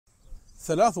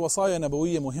3 وصايا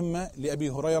نبوية مهمة لأبي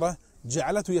هريرة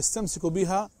جعلته يستمسك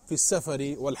بها في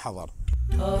السفر والحضر.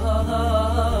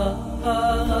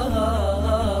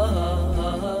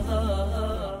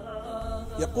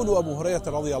 يقول أبو هريرة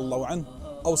رضي الله عنه: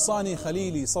 أوصاني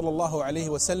خليلي صلى الله عليه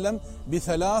وسلم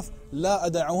ب3 لا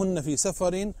أدعهن في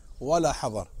سفر ولا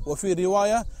حضر، وفي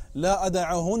رواية لا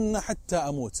أدعهن حتى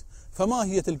أموت. فما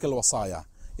هي تلك الوصايا؟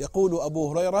 يقول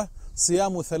أبو هريرة: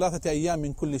 صيام 3 أيام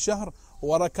من كل شهر،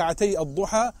 وركعتي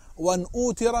الضحى، وأن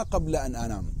أوتر قبل أن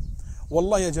أنام.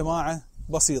 والله يا جماعة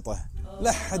بسيطة، لا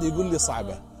أحد يقول لي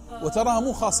صعبة، وتراها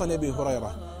مو خاصة لأبي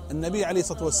هريرة، النبي عليه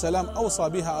الصلاة والسلام أوصى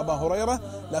بها أبا هريرة،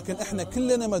 لكن إحنا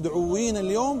كلنا مدعوين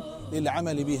اليوم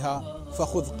للعمل بها،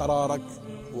 فخذ قرارك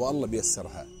والله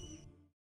بيسرها.